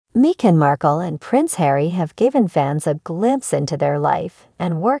Meghan Markle and Prince Harry have given fans a glimpse into their life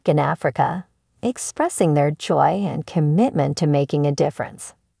and work in Africa, expressing their joy and commitment to making a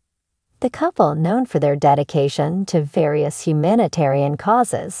difference. The couple, known for their dedication to various humanitarian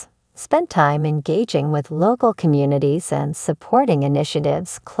causes, spent time engaging with local communities and supporting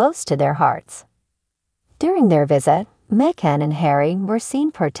initiatives close to their hearts. During their visit, Meghan and Harry were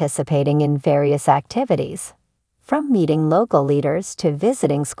seen participating in various activities, from meeting local leaders to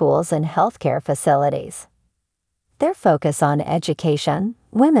visiting schools and healthcare facilities. Their focus on education,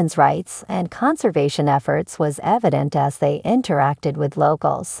 women's rights, and conservation efforts was evident as they interacted with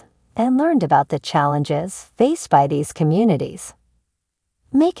locals and learned about the challenges faced by these communities.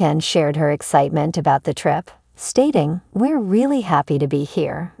 Meghan shared her excitement about the trip, stating, "We're really happy to be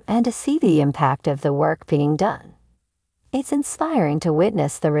here and to see the impact of the work being done. It's inspiring to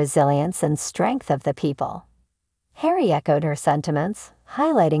witness the resilience and strength of the people." Harry echoed her sentiments,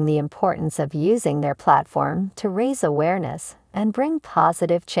 highlighting the importance of using their platform to raise awareness and bring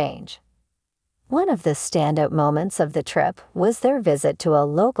positive change. One of the standout moments of the trip was their visit to a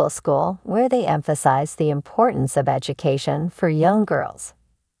local school where they emphasized the importance of education for young girls.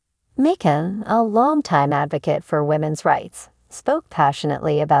 Meghan, a longtime advocate for women's rights, spoke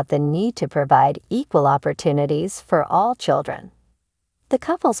passionately about the need to provide equal opportunities for all children. The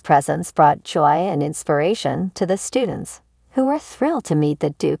couple's presence brought joy and inspiration to the students, who were thrilled to meet the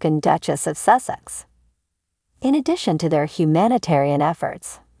Duke and Duchess of Sussex. In addition to their humanitarian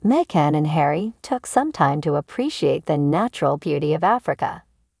efforts, Meghan and Harry took some time to appreciate the natural beauty of Africa.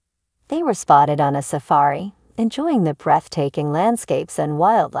 They were spotted on a safari, enjoying the breathtaking landscapes and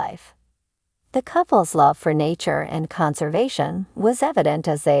wildlife. The couple's love for nature and conservation was evident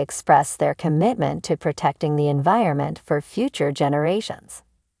as they expressed their commitment to protecting the environment for future generations.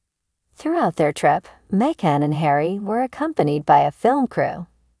 Throughout their trip, Meghan and Harry were accompanied by a film crew,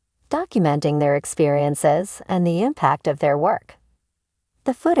 documenting their experiences and the impact of their work.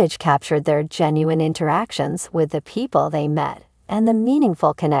 The footage captured their genuine interactions with the people they met and the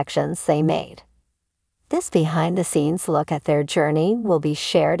meaningful connections they made. This behind-the-scenes look at their journey will be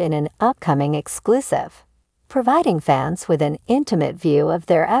shared in an upcoming exclusive, providing fans with an intimate view of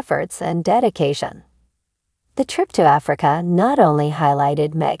their efforts and dedication. The trip to Africa not only highlighted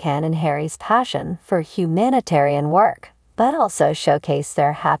Meghan and Harry's passion for humanitarian work, but also showcased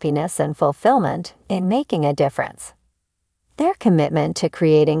their happiness and fulfillment in making a difference. Their commitment to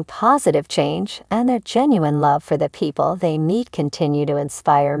creating positive change and their genuine love for the people they meet continue to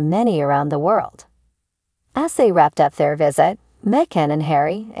inspire many around the world. As they wrapped up their visit, Meghan and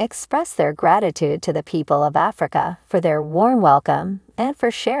Harry expressed their gratitude to the people of Africa for their warm welcome and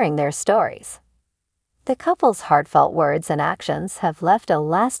for sharing their stories. The couple's heartfelt words and actions have left a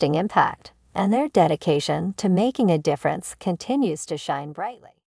lasting impact, and their dedication to making a difference continues to shine brightly.